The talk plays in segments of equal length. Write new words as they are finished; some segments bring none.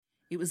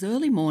It was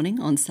early morning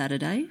on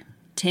Saturday,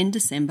 10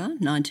 December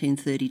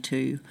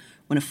 1932,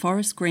 when a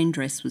forest green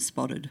dress was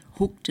spotted,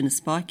 hooked in a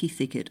spiky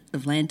thicket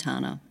of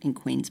lantana in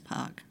Queen's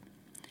Park.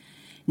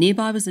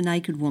 Nearby was a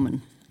naked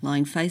woman,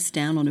 lying face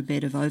down on a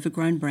bed of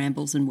overgrown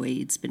brambles and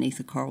weeds beneath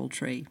a coral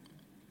tree.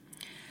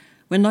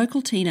 When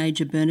local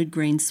teenager Bernard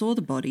Green saw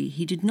the body,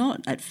 he did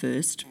not, at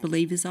first,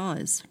 believe his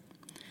eyes.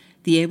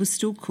 The air was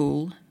still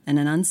cool, and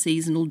an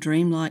unseasonal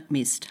dreamlike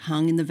mist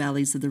hung in the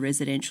valleys of the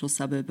residential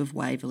suburb of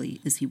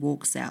Waverley as he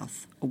walked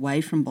south,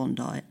 away from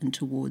Bondi and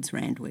towards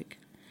Randwick.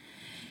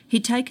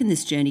 He'd taken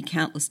this journey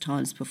countless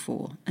times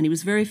before, and he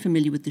was very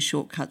familiar with the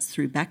shortcuts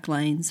through back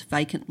lanes,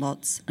 vacant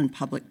lots and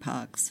public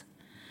parks.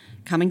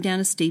 Coming down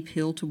a steep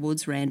hill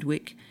towards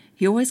Randwick,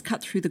 he always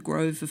cut through the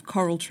grove of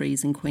coral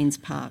trees in Queen's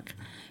Park,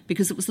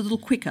 because it was a little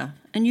quicker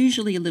and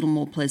usually a little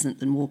more pleasant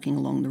than walking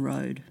along the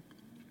road.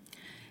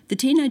 The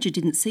teenager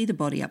didn't see the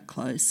body up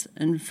close,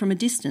 and from a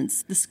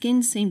distance, the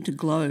skin seemed to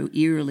glow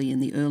eerily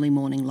in the early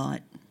morning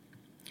light.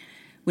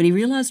 When he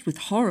realised with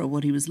horror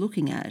what he was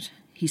looking at,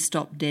 he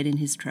stopped dead in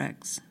his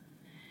tracks.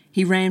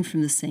 He ran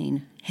from the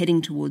scene,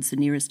 heading towards the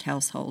nearest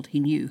household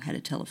he knew had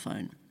a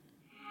telephone.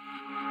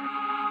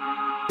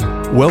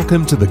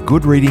 Welcome to the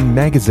Good Reading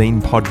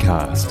Magazine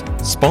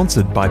podcast,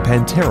 sponsored by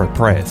Pantera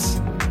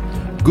Press.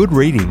 Good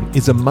Reading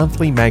is a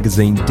monthly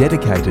magazine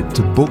dedicated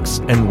to books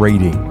and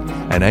reading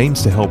and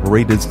aims to help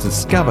readers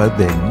discover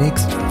their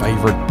next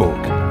favourite book.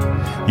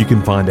 You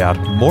can find out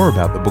more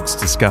about the books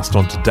discussed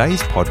on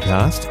today's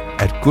podcast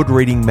at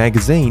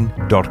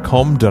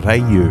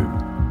goodreadingmagazine.com.au.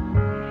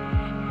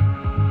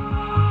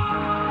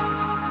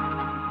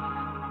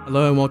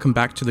 Hello and welcome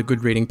back to the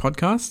Good Reading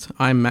Podcast.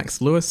 I'm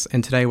Max Lewis,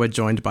 and today we're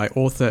joined by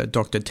author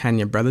Dr.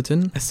 Tanya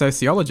Bretherton, a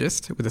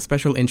sociologist with a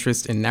special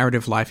interest in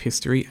narrative life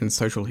history and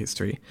social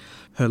history.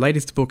 Her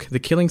latest book, The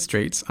Killing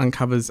Streets,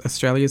 uncovers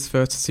Australia's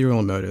first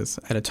serial murders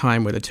at a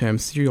time where the term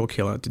serial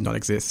killer did not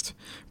exist.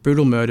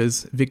 Brutal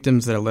murders,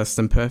 victims that are less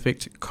than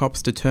perfect,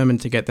 cops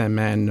determined to get their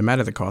man no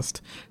matter the cost,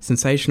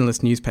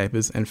 sensationalist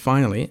newspapers, and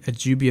finally, a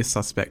dubious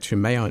suspect who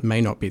may or may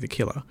not be the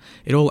killer.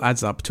 It all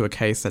adds up to a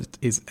case that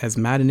is as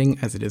maddening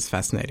as it is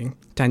fascinating.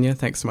 Tanya,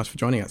 thanks so much for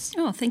joining us.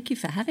 Oh, thank you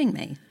for having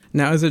me.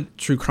 Now, as a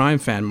true crime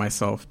fan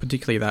myself,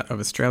 particularly that of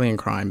Australian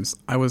crimes,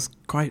 I was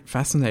quite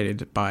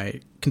fascinated by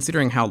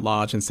considering how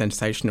large and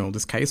sensational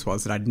this case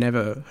was that I'd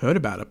never heard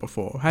about it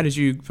before. How did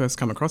you first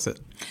come across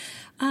it?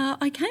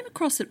 I came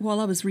across it while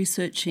I was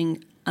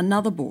researching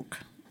another book,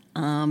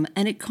 and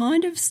it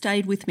kind of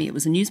stayed with me. It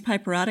was a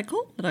newspaper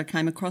article that I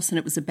came across, and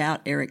it was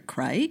about Eric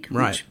Craig,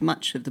 which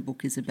much of the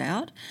book is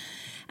about.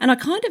 And I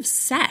kind of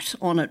sat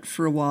on it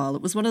for a while.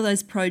 It was one of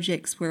those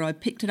projects where I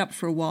picked it up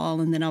for a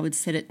while and then I would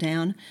set it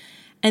down.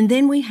 And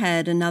then we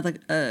had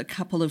another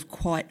couple of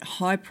quite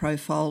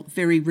high-profile,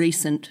 very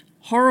recent,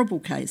 horrible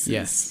cases.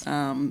 Yes.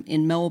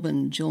 In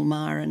Melbourne, Jill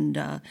Maher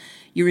and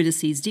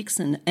Eurydice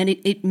Dixon, and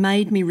it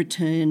made me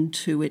return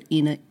to it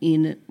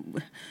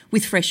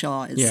with fresh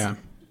eyes. Yeah.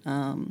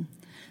 From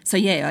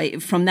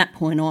that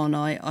point on,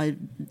 I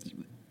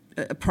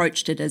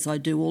approached it as I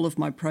do all of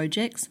my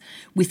projects,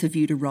 with a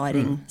view to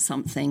writing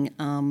something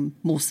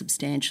more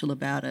substantial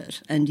about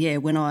it. And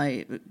when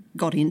I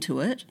got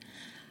into it,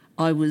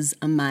 I was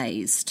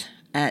amazed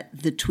at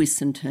the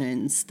twists and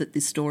turns that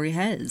this story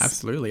has.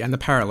 Absolutely, and the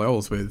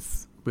parallels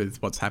with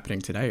what's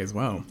happening today as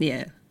well.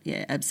 Yeah,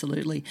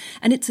 absolutely.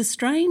 And it's a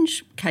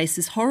strange case,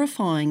 as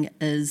horrifying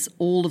as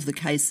all of the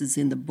cases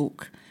in the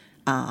book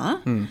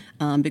are,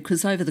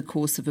 because over the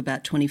course of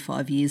about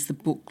 25 years, the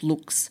book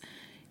looks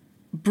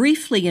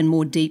briefly and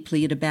more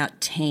deeply at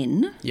about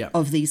 10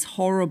 of these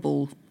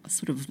horrible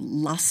sort of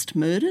lust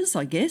murders,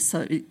 I guess,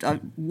 so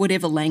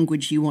whatever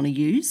language you want to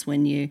use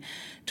when you're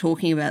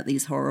talking about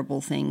these horrible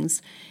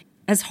things.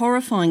 As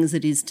horrifying as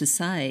it is to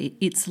say,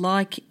 it's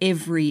like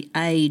every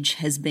age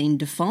has been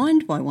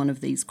defined by one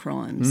of these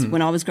crimes.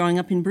 When I was growing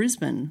up in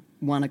Brisbane,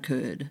 one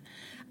occurred,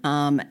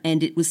 and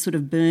it was sort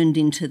of burned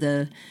into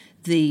the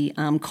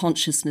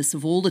consciousness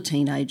of all the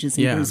teenagers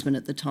in Brisbane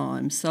at the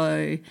time.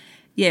 So,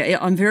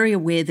 I'm very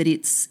aware that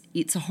it's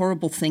a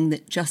horrible thing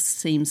that just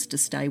seems to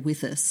stay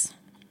with us.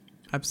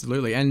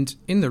 Absolutely. And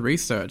in the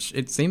research,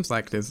 it seems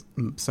like there's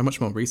so much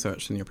more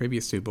research than your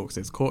previous two books.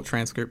 There's court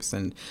transcripts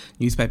and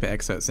newspaper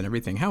excerpts and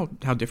everything. How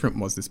different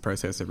was this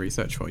process of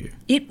research for you?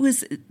 It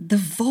was, the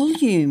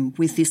volume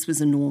with this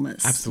was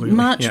enormous. Absolutely.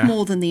 Much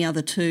more than the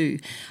other two.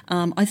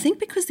 I think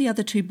because the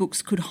other two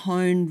books could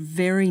hone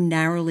very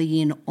narrowly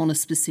in on a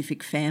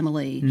specific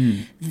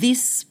family,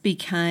 this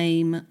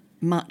became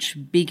much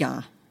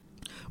bigger.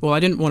 Well, I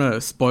didn't want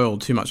to spoil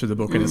too much of the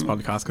book in this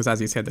podcast because,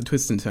 as you said, the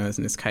twists and turns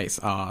in this case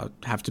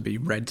have to be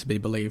read to be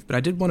believed. But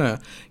I did want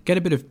to get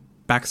a bit of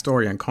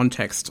backstory and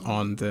context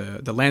on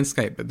the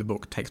landscape that the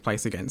book takes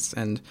place against.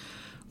 And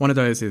one of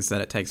those is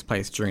that it takes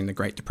place during the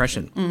Great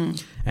Depression.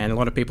 And a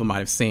lot of people might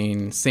have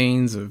seen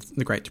scenes of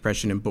the Great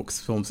Depression in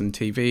books, films and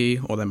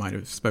TV, or they might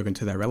have spoken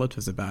to their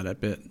relatives about it.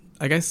 But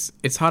I guess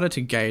it's harder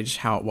to gauge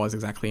how it was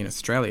exactly in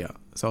Australia.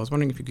 So I was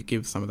wondering if you could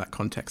give some of that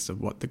context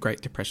of what the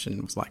Great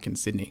Depression was like in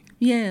Sydney.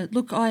 Yeah,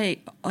 look, I'm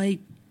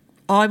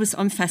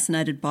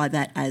fascinated by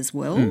that as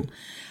well.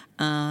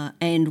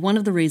 And one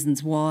of the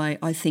reasons why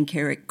I think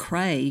Eric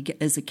Craig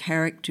as a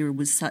character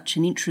was such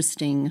an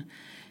interesting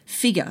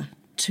figure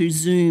to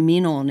zoom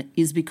in on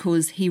is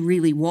because he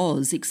really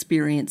was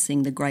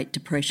experiencing the Great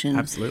Depression.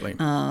 Absolutely.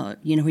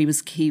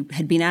 He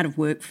had been out of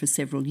work for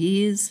several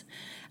years.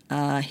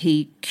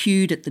 He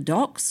queued at the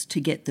docks to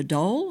get the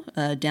dole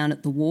down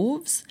at the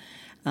wharves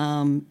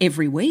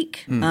every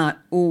week,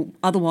 or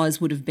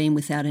otherwise would have been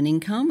without an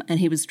income,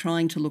 and he was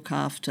trying to look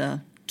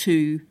after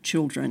 2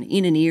 children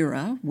in an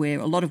era where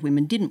a lot of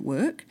women didn't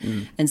work,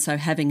 and so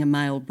having a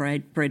male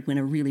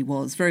breadwinner really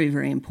was very,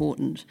 very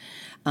important.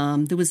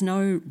 There was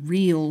no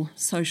real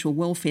social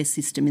welfare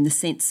system in the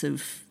sense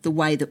of the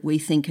way that we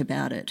think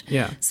about it.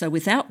 Yeah. So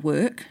without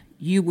work,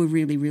 you were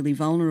really, really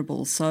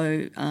vulnerable.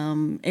 So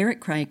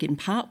Eric Craig, in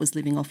part, was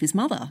living off his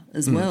mother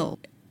as well.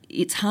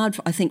 It's hard,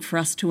 I think, for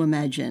us to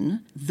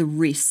imagine the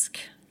risk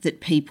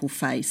that people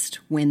faced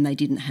when they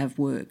didn't have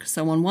work.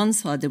 So on one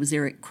side, there was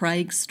Eric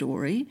Craig's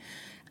story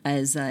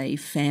as a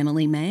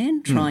family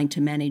man trying to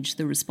manage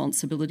the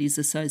responsibilities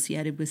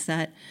associated with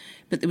that.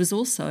 But there was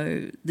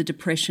also the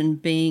depression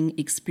being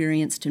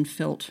experienced and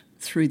felt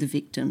through the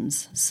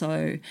victims.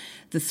 So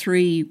the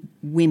 3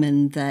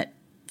 women that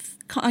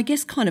I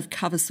guess kind of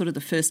cover sort of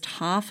the first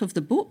half of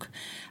the book,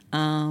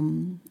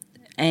 and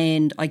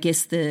I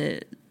guess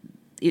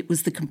it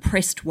was the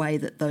compressed way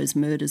that those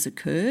murders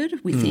occurred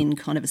within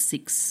kind of a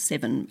 6,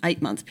 7,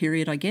 8 month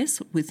period, I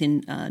guess,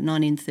 within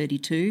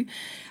 1932.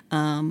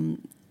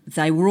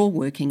 They were all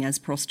working as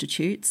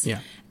prostitutes,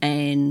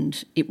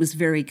 and it was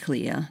very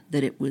clear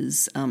that it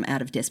was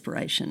out of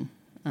desperation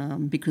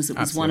because it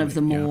was one of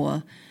the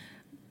more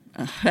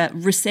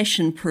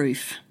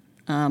recession-proof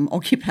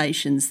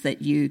occupations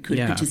that you could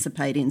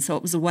participate in. So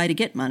it was a way to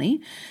get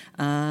money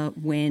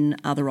when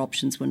other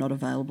options were not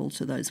available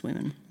to those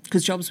women,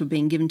 because jobs were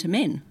being given to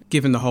men.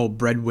 Given the whole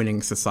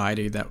breadwinning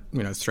society that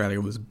Australia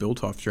was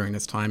built off during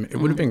this time, it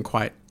would have been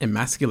quite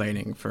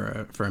emasculating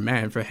for a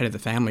man, for a head of the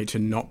family, to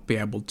not be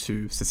able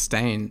to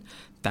sustain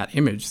that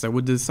image. So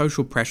would the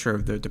social pressure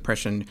of the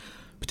Depression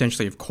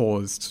potentially have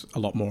caused a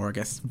lot more, I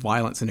guess,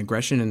 violence and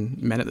aggression in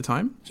men at the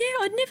time? Yeah,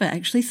 I'd never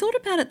actually thought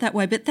about it that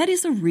way, but that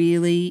is a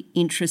really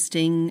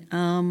interesting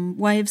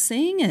way of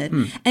seeing it.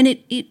 And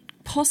it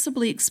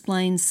possibly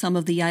explains some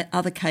of the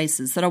other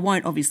cases that I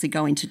won't obviously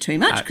go into too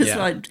much, because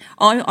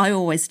I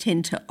always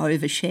tend to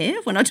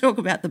overshare when I talk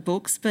about the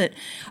books, but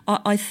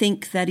I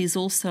think that is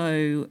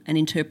also an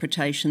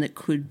interpretation that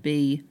could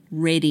be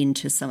read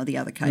into some of the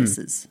other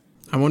cases.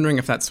 I'm wondering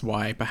if that's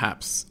why,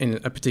 perhaps,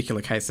 in a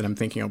particular case that I'm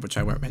thinking of, which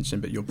I won't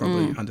mention, but you'll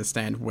probably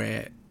understand,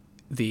 where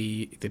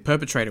the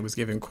perpetrator was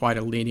given quite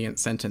a lenient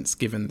sentence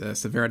given the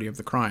severity of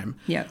the crime.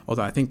 Yeah.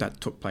 Although I think that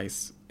took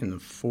place in the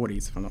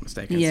 40s, if I'm not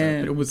mistaken. Yeah. So,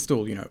 but it was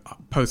still,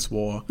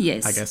 post-war,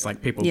 Yes. I guess,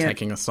 like people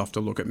taking a softer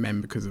look at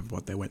men because of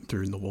what they went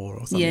through in the war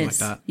or something like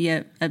that.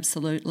 Yeah,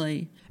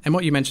 absolutely. And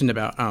what you mentioned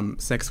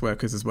about sex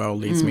workers as well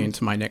leads me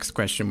into my next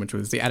question, which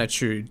was the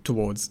attitude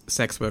towards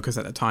sex workers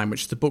at the time,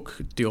 which the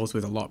book deals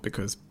with a lot,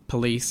 because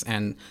police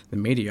and the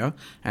media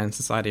and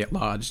society at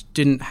large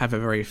didn't have a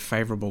very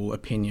favourable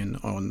opinion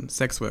on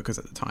sex workers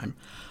at the time.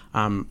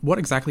 What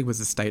exactly was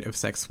the state of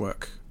sex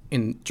work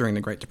during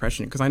the Great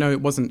Depression? Because I know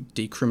it wasn't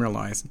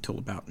decriminalised until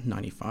about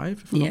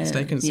 95, if I'm not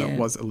mistaken, so it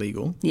was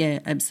illegal. Yeah,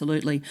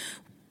 absolutely.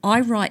 I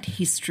write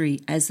history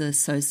as a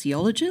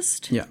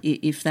sociologist,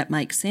 if that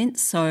makes sense.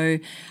 So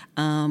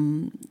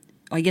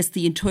I guess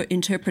the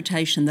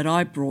interpretation that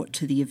I brought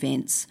to the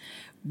events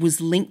was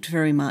linked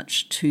very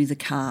much to the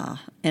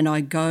car, and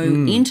I go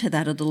into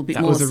that a little bit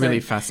more. That was a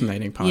really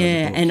fascinating part of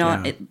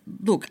the book.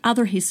 Look,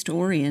 other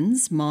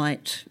historians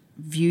might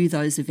view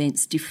those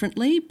events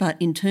differently, but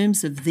in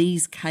terms of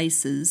these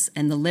cases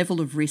and the level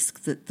of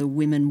risk that the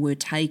women were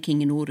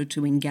taking in order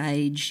to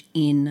engage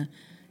in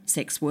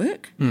sex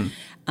work,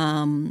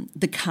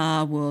 the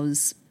car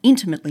was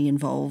intimately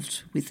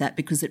involved with that,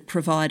 because it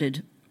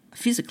provided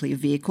physically a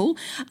vehicle,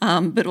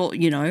 but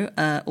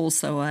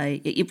also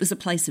it was a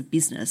place of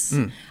business,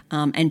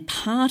 and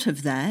part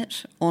of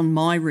that, on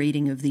my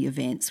reading of the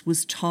events,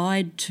 was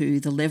tied to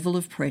the level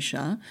of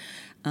pressure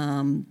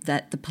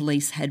that the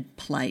police had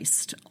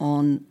placed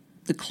on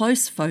the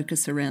close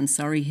focus around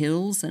Surrey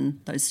Hills, and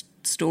those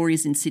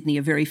stories in Sydney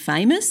are very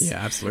famous.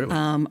 Yeah, absolutely.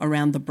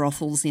 Around the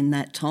brothels in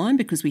that time,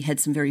 because we had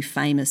some very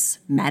famous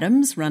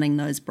madams running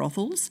those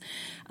brothels.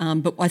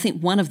 But I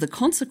think one of the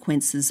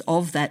consequences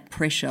of that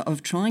pressure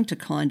of trying to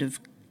kind of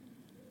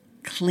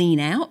clean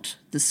out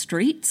the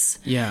streets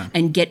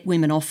and get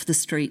women off the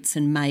streets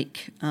and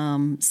make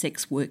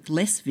sex work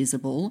less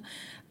visible,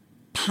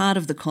 part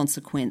of the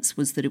consequence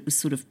was that it was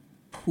sort of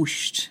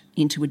pushed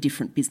into a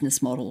different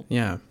business model.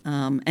 Yeah.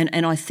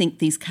 And I think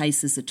these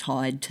cases are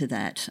tied to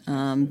that,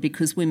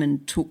 because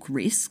women took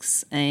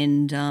risks,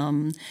 and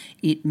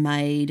it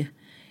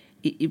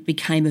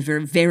became a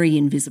very, very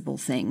invisible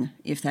thing,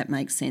 if that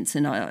makes sense.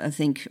 And I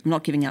think, I'm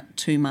not giving up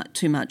too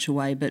much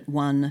away, but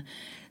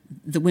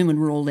the women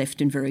were all left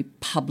in very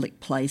public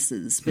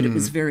places, but it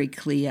was very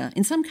clear.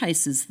 In some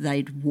cases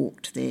they'd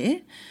walked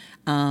there,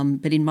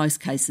 but in most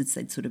cases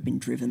they'd sort of been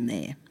driven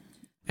there.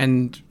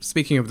 And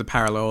speaking of the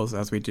parallels,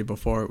 as we did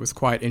before, it was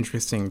quite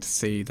interesting to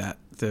see that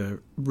the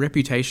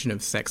reputation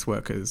of sex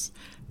workers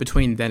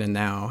between then and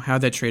now, how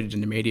they're treated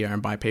in the media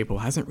and by people,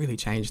 hasn't really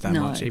changed that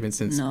much, even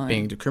since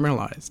being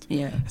decriminalised.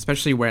 Yeah.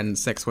 Especially when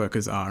sex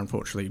workers are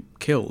unfortunately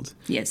killed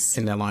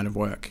in their line of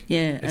work.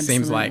 Yeah, It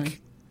seems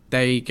like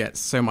they get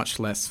so much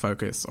less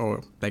focus,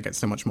 or they get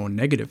so much more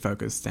negative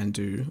focus than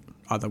do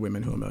other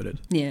women who are murdered.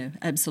 Yeah,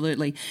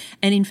 absolutely.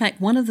 And in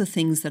fact, one of the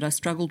things that I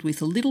struggled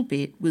with a little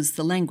bit was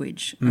the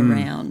language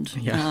around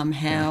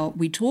how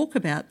we talk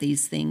about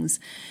these things.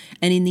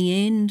 And in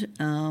the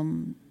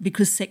end,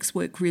 because sex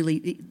work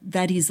really,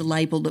 that is a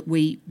label that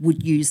we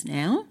would use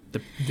now.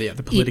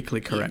 The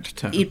politically correct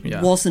term. It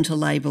wasn't a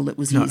label that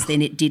was used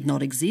then. It did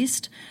not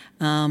exist.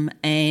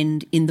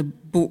 And in the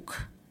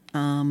book,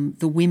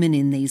 the women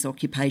in these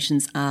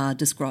occupations are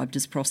described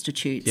as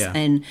prostitutes,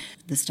 and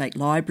the State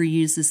Library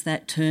uses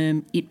that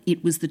term.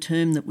 It was the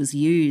term that was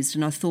used,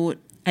 and I thought,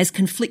 as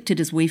conflicted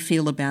as we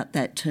feel about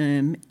that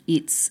term,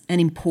 it's an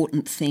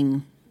important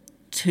thing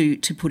to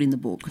put in the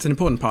book. It's an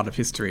important part of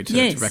history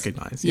to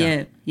recognise.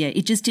 Yeah.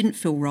 It just didn't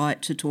feel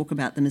right to talk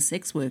about them as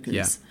sex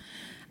workers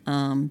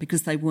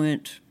because they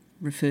weren't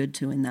referred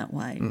to in that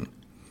way.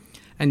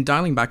 And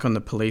dialing back on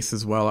the police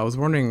as well, I was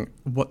wondering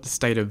what the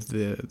state of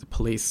the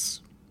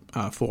police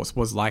force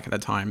was like at the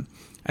time.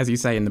 As you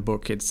say in the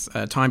book, it's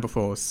a time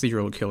before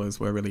serial killers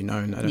were really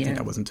known. I don't think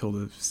that was until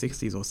the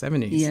 60s or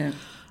 70s. Yeah.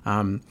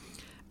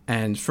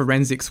 And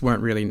forensics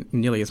weren't really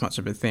nearly as much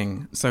of a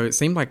thing. So it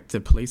seemed like the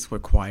police were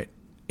quite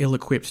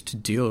ill-equipped to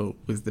deal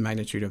with the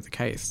magnitude of the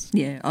case.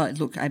 Yeah,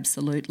 look,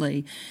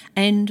 absolutely.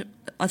 And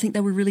I think they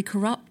were really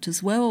corrupt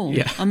as well.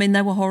 Yeah. I mean,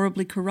 they were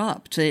horribly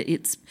corrupt.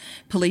 It's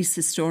police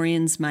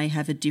historians may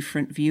have a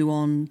different view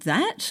on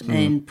that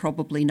and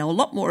probably know a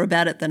lot more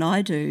about it than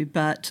I do.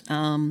 But,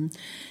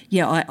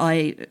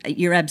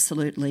 you're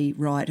absolutely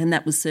right. And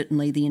that was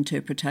certainly the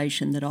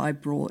interpretation that I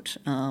brought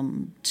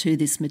to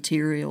this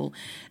material.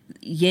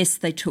 Yes,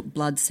 they took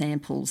blood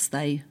samples.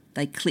 They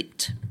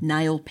clipped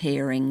nail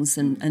pairings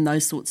and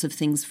those sorts of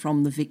things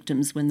from the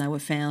victims when they were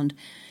found.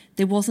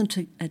 There wasn't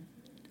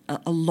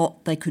a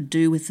lot they could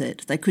do with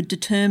it. They could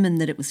determine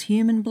that it was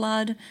human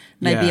blood,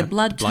 maybe a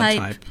blood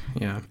tape.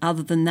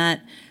 Other than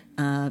that,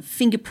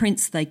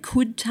 fingerprints they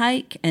could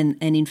take, and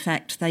in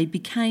fact they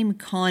became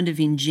kind of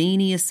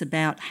ingenious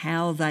about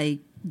how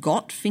they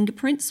got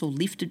fingerprints or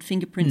lifted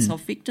fingerprints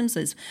off victims.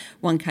 There's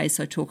one case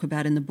I talk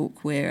about in the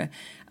book where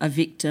a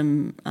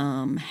victim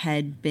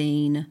had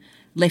been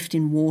left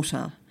in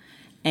water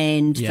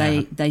and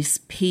they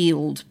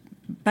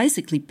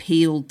basically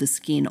peeled the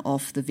skin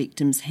off the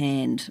victim's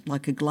hand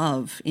like a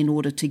glove in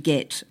order to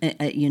get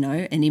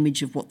an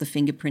image of what the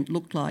fingerprint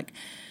looked like.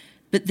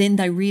 But then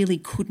they really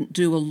couldn't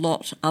do a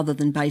lot other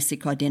than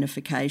basic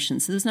identification.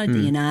 So there's no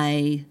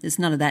DNA, there's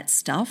none of that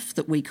stuff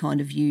that we kind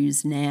of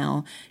use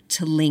now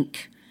to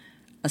link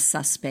a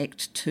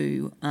suspect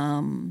to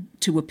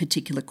a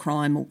particular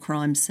crime or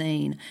crime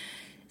scene.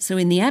 So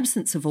in the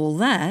absence of all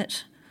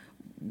that,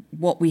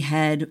 what we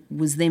had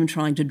was them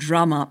trying to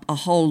drum up a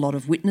whole lot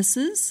of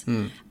witnesses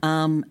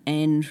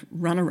and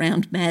run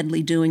around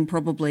madly doing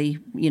probably,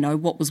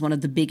 what was one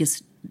of the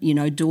biggest,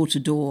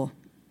 door-to-door.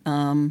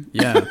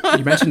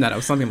 You mentioned that. It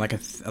was something like a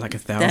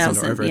thousand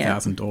or over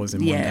 1,000 doors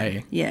in one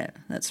day. Yeah,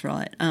 that's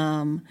right.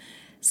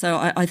 So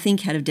I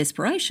think out of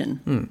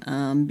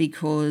desperation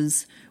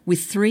because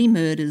with 3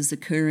 murders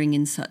occurring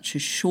in such a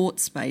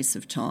short space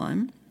of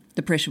time,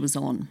 the pressure was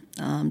on.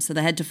 So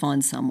they had to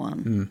find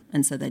someone,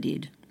 and so they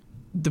did.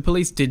 The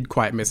police did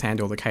quite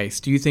mishandle the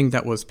case. Do you think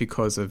that was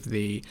because of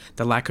the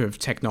lack of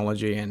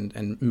technology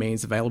and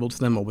means available to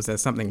them, or was there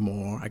something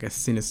more, I guess,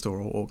 sinister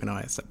or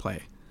organised at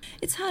play?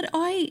 It's hard.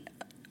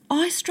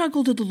 I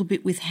struggled a little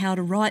bit with how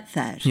to write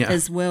that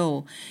as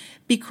well,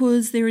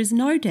 because there is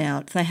no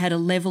doubt they had a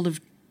level of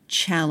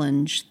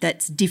challenge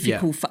that's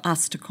difficult for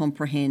us to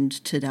comprehend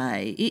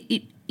today.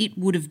 It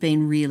would have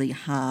been really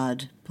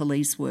hard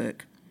police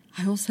work.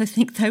 I also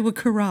think they were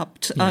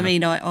corrupt. Yeah. I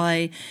mean,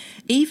 I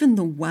even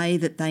the way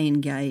that they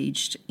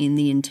engaged in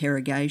the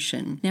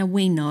interrogation. Now,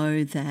 we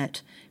know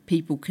that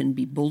people can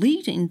be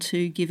bullied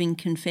into giving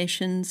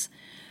confessions.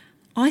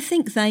 I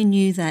think they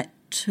knew that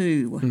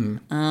too.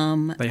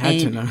 They had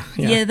to know.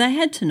 Yeah, they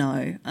had to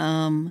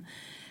know.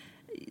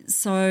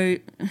 So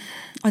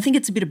I think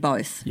it's a bit of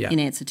both in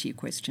answer to your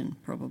question,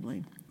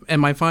 probably.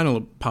 And my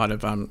final part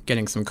of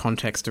getting some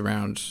context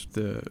around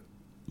the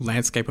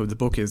landscape of the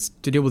book is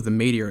to deal with the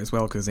media as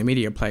well, because the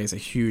media plays a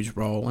huge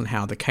role in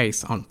how the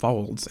case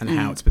unfolds and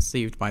how it's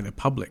perceived by the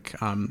public,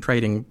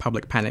 creating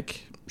public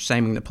panic,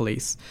 shaming the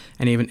police,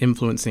 and even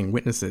influencing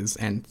witnesses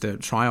and the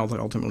trial that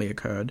ultimately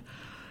occurred.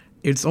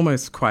 It's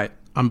almost quite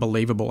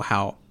unbelievable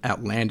how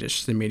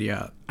outlandish the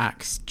media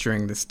acts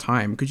during this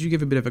time. Could you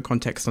give a bit of a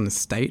context on the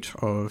state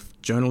of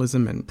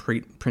journalism and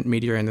print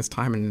media in this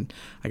time, and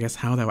I guess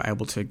how they were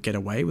able to get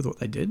away with what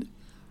they did?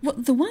 Well,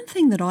 the one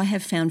thing that I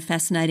have found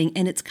fascinating,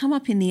 and it's come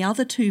up in the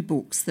other 2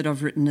 books that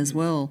I've written as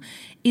well,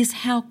 is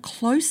how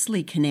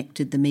closely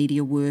connected the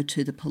media were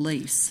to the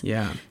police.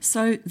 Yeah.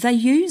 So they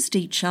used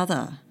each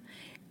other.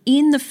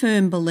 in the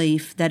firm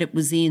belief that it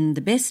was in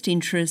the best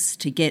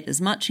interest to get as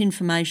much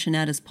information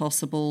out as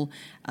possible,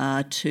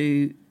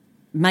 to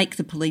make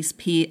the police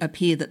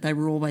appear that they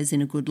were always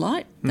in a good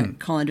light. That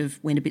kind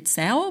of went a bit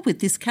sour with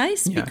this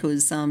case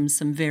because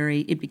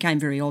it became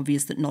very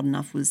obvious that not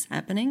enough was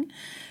happening.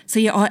 So,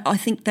 yeah, I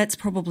think that's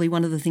probably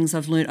one of the things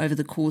I've learnt over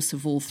the course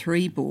of all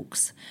three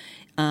books.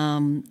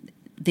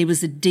 There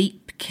was a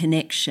deep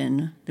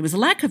connection. There was a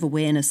lack of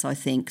awareness, I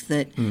think,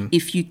 that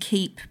if you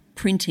keep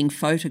printing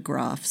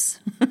photographs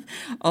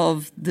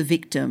of the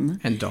victim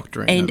and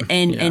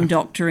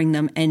doctoring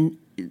them and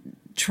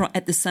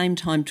at the same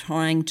time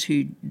trying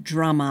to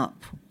drum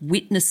up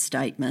witness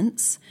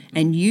statements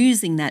and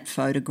using that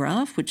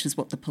photograph, which is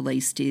what the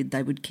police did.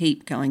 They would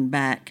keep going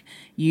back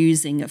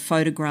using a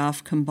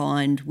photograph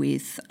combined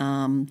with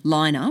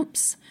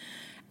lineups,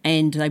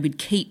 and they would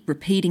keep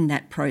repeating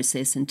that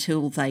process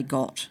until they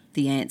got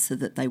the answer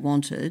that they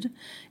wanted,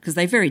 because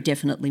they very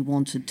definitely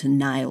wanted to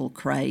nail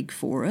Craig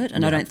for it.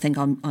 And I don't think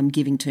I'm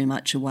giving too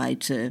much away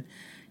to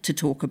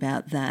talk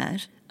about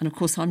that. And, of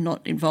course, I'm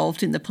not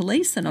involved in the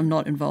police and I'm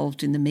not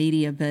involved in the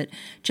media, but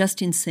just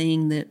in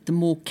seeing the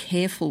more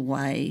careful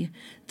way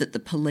that the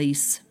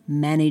police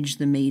manage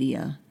the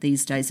media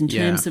these days in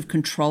terms of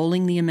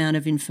controlling the amount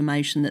of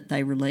information that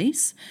they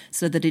release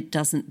so that it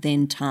doesn't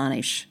then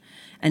tarnish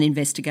an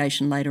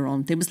investigation later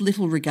on. There was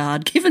little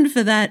regard given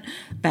for that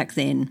back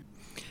then.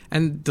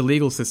 And the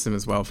legal system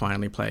as well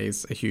finally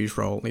plays a huge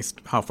role, at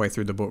least halfway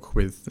through the book,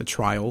 with the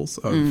trials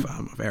of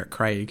Eric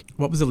Craig.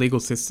 What was the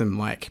legal system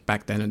like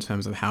back then in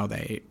terms of how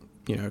they,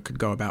 could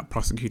go about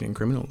prosecuting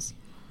criminals?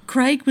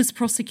 Craig was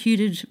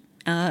prosecuted.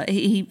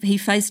 He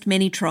faced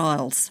many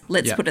trials,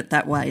 let's put it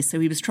that way.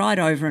 So he was tried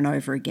over and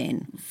over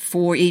again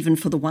for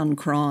the one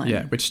crime.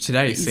 Yeah, which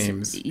today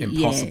seems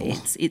impossible. Yeah,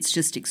 it's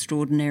just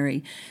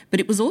extraordinary. But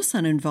it was also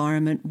an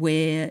environment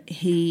where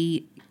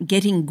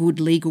getting good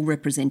legal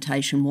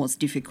representation was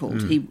difficult.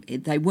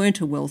 They weren't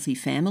a wealthy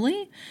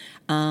family.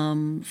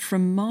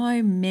 From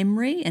my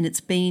memory, and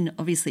it's been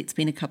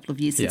a couple of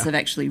years since I've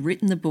actually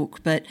written the book,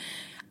 but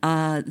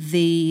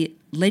the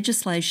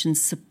legislation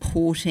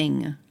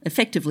supporting,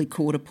 effectively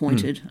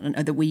court-appointed, I don't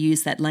know that we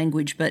use that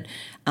language, but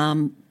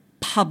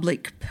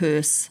public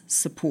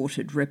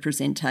purse-supported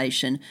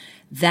representation,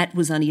 that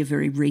was only a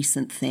very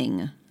recent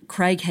thing.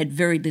 Craig had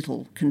very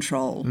little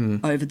control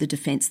over the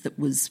defence that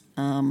was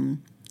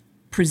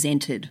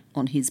presented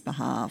on his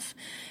behalf.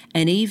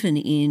 And even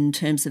in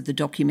terms of the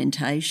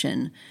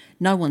documentation,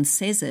 no one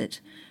says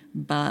it,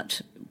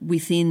 but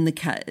within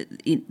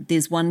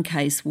there's one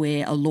case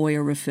where a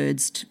lawyer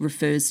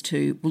refers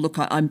to, well, look,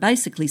 I'm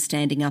basically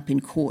standing up in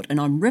court and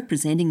I'm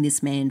representing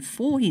this man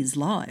for his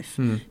life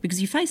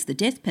because you face the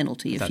death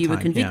penalty if you were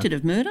convicted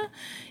of murder.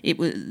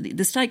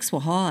 The stakes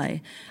were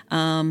high,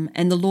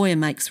 and the lawyer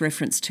makes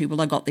reference to, well,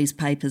 I got these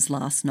papers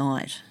last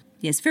night.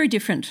 Yes, very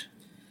different.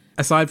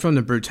 Aside from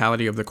the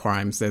brutality of the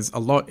crimes, there's a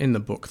lot in the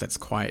book that's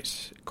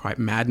quite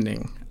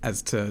maddening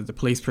as to the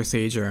police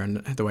procedure and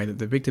the way that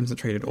the victims are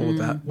treated, all of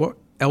that. What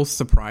else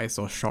surprised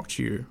or shocked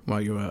you while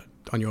you were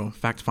on your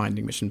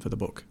fact-finding mission for the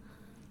book?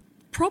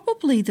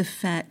 Probably the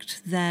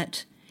fact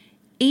that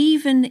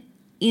even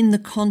in the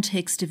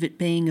context of it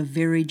being a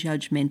very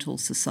judgmental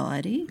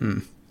society,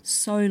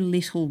 so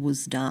little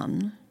was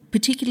done,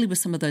 particularly with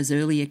some of those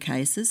earlier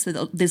cases.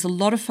 So there's a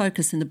lot of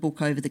focus in the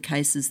book over the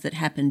cases that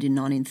happened in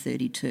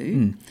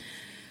 1932,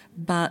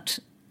 but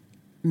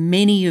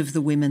many of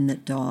the women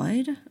that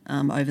died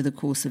over the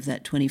course of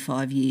that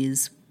 25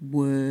 years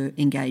were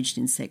engaged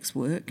in sex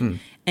work,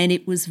 and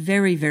it was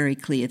very, very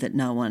clear that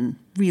no one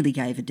really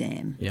gave a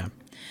damn. Yeah.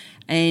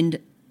 And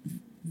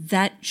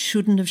that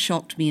shouldn't have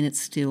shocked me, and it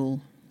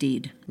still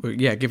did. Well,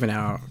 yeah, given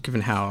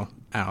how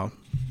our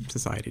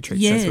society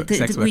treats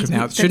sex workers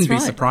now, it shouldn't be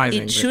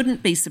surprising. It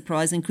shouldn't be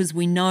surprising because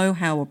we know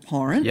how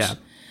abhorrent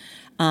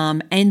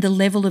and the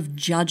level of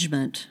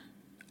judgment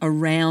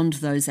around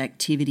those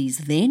activities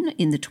then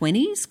in the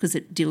 20s, because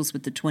it deals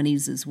with the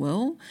 20s as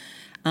well.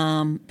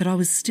 But I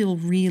was still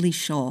really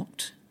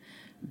shocked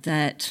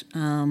that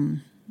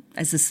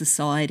as a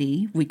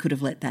society we could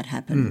have let that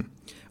happen.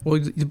 Well,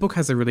 the book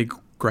has a really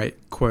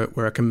great quote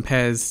where it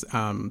compares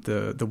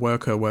the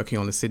worker working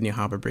on the Sydney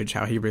Harbour Bridge,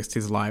 how he risked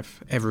his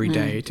life every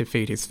day to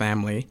feed his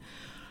family,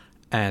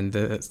 and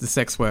the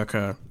sex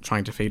worker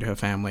trying to feed her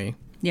family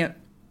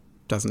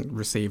doesn't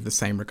receive the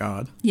same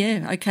regard.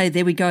 Yeah, okay,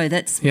 there we go.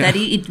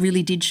 It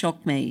really did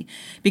shock me,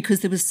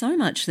 because there was so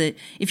much that,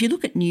 if you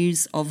look at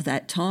news of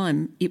that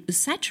time, it was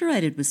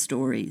saturated with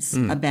stories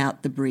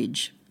about the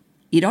bridge.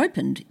 It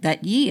opened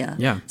that year.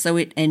 Yeah.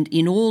 And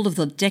in all of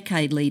the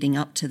decade leading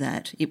up to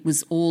that, it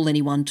was all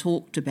anyone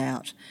talked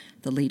about.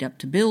 The lead up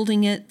to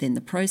building it, then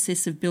the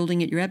process of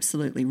building it. You're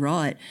absolutely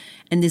right.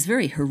 And there's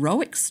very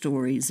heroic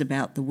stories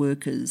about the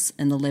workers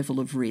and the level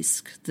of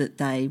risk that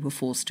they were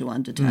forced to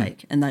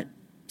undertake, and that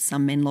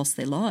some men lost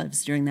their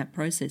lives during that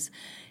process.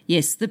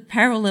 Yes, the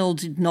parallel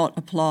did not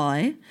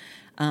apply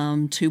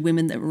to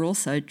women that were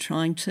also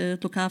trying to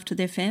look after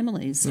their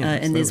families.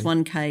 And there's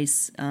one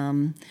case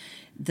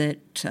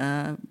that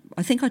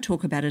I think I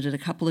talk about it at a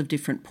couple of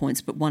different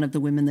points, but one of the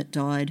women that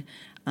died,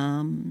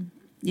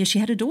 she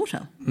had a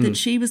daughter that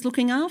she was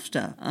looking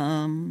after.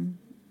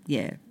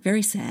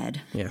 Very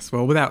sad. Yes,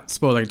 well, without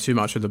spoiling too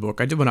much of the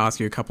book, I did want to ask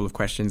you a couple of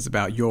questions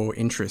about your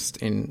interest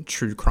in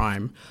true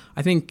crime.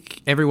 I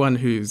think everyone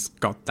who's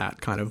got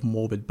that kind of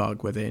morbid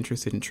bug where they're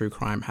interested in true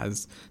crime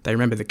they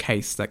remember the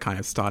case that kind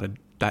of started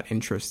that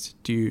interest.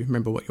 Do you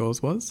remember what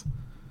yours was?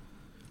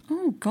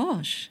 Oh,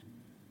 gosh.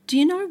 Do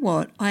you know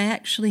what? I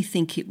actually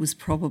think it was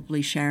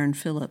probably Sharon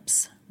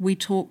Phillips. We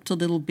talked a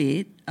little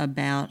bit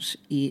about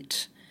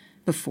it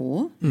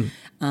before,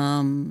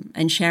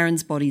 and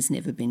Sharon's body's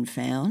never been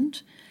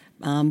found.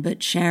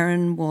 But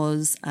Sharon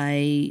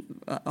I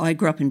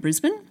grew up in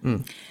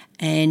Brisbane,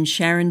 and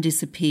Sharon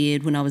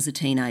disappeared when I was a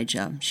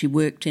teenager. She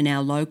worked in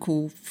our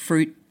local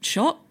fruit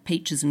shop,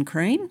 Peaches and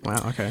Cream.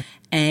 Wow, okay.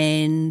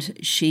 And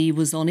she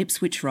was on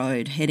Ipswich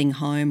Road heading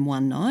home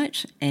one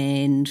night,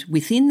 and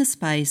within the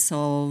space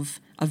of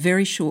a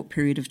very short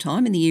period of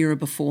time, in the era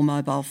before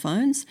mobile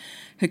phones,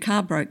 her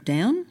car broke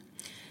down.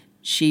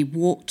 She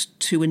walked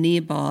to a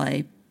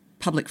nearby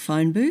public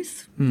phone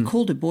booth,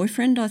 called her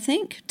boyfriend, I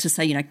think, to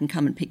say, can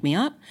come and pick me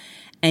up.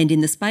 And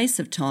in the space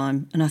of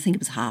time, and I think it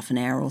was half an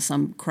hour or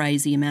some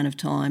crazy amount of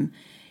time,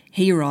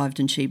 he arrived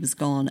and she was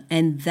gone.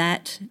 And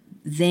that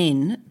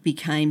then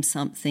became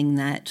something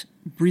that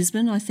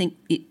Brisbane, I think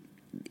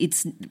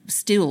it's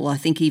still, I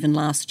think even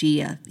last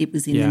year, it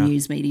was in the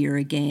news media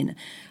again.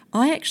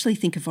 I actually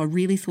think if I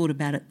really thought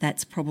about it,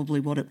 that's probably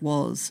what it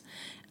was.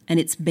 And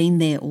it's been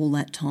there all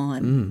that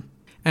time.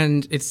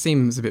 And it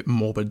seems a bit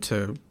morbid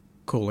to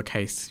call a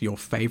case your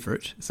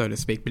favourite, so to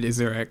speak, but is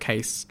there a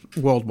case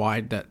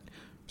worldwide that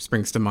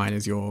springs to mind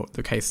as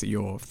the case that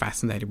you're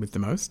fascinated with the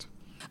most?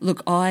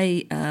 Look,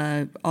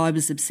 I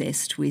was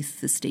obsessed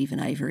with the Stephen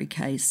Avery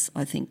case,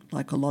 I think,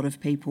 like a lot of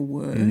people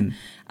were,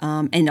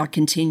 and I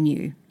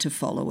continue to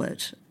follow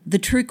it. The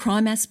true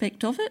crime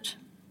aspect of it,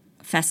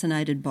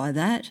 fascinated by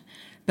that,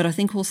 but I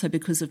think also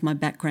because of my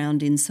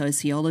background in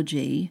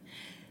sociology,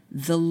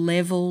 the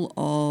level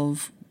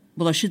of,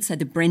 I should say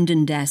the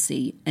Brendan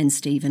Dassey and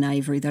Stephen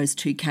Avery, those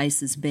two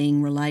cases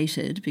being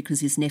related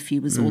because his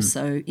nephew was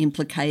also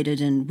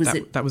implicated and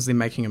that was the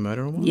Making a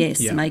Murderer one?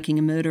 Yes, Making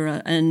a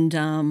Murderer.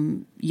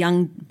 And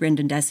young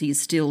Brendan Dassey is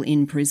still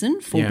in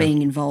prison for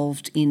being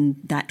involved in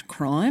that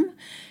crime.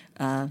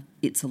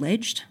 It's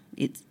alleged.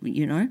 So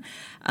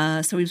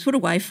he was put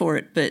away for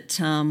it. But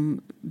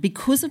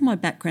because of my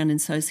background in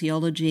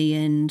sociology,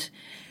 and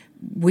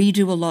we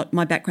do a lot,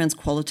 my background's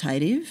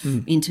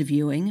qualitative,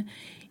 interviewing,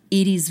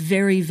 it is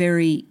very,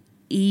 very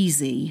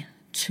easy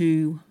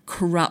to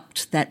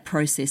corrupt that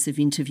process of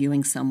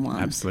interviewing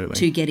someone. Absolutely.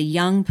 To get a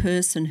young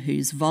person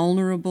who's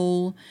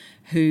vulnerable,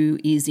 who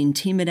is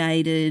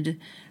intimidated,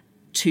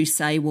 to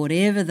say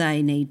whatever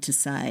they need to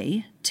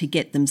say to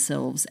get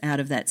themselves out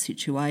of that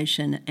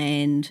situation.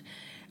 And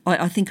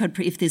I think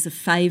if there's a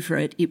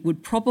favourite, it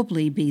would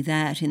probably be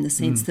that, in the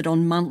sense that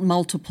on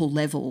multiple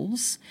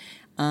levels,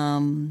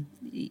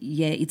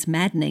 it's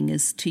maddening,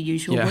 as to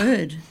use your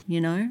word,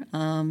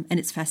 and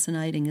it's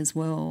fascinating as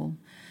well,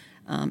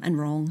 and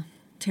wrong,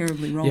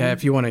 terribly wrong. Yeah,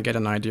 if you want to get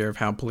an idea of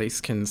how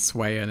police can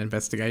sway an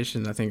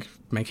investigation, I think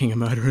Making a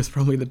Murderer is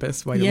probably the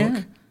best way to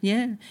look.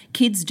 Yeah.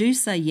 Kids do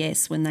say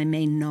yes when they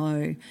mean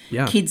no.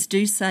 Yeah. Kids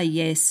do say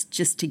yes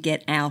just to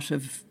get out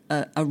of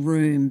a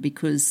room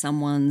because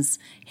someone's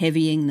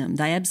heavying them.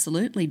 They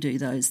absolutely do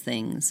those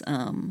things.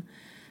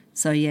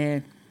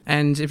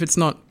 And if it's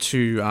not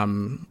too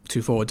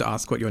forward to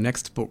ask what your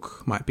next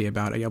book might be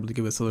about, are you able to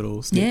give us a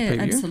little sneak preview?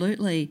 Yeah,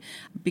 absolutely.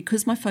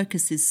 Because my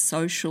focus is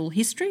social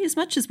history, as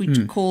much as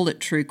we call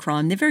it true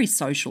crime, they're very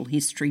social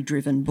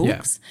history-driven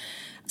books. Yeah.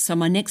 So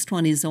my next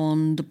one is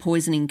on the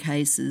poisoning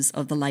cases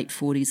of the late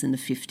 40s and the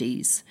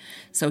 50s.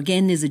 So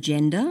again, there's a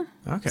gender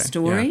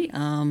story.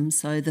 Yeah.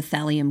 So the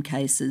thallium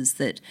cases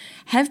that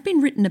have been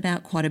written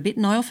about quite a bit,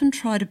 and I often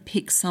try to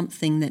pick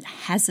something that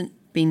hasn't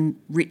been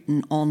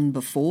written on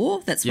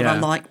before. That's what I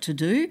like to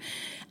do.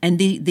 And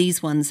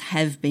these ones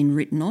have been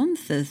written on,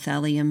 the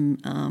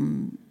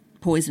thallium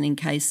poisoning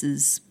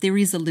cases. There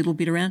is a little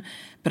bit around,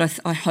 but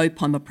I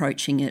hope I'm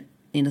approaching it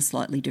in a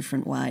slightly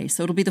different way.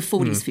 So it'll be the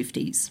 40s,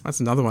 50s. That's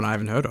another one I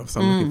haven't heard of,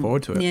 so I'm looking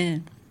forward to it. Yeah.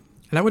 And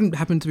that wouldn't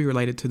happen to be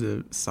related to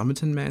the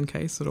Somerton man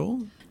case at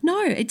all? No,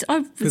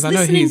 I was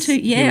listening to...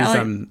 He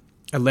was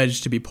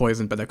alleged to be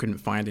poisoned, but they couldn't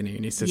find any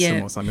in his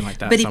system or something like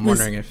that. But so I'm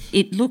wondering if...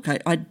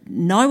 I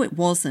know it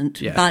wasn't,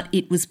 but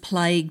it was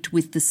plagued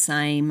with the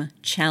same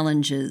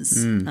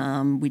challenges.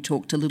 We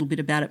talked a little bit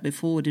about it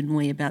before, didn't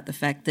we, about the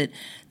fact that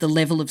the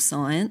level of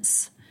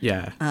science...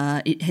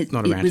 it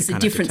was a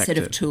different set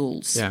of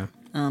tools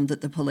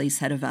that the police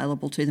had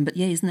available to them. But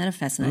isn't that a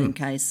fascinating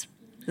case,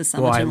 the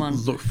Somerton one? I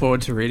look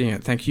forward to reading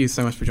it. Thank you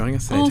so much for joining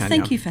us today, Tanya.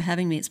 Thank you for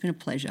having me. It's been a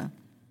pleasure.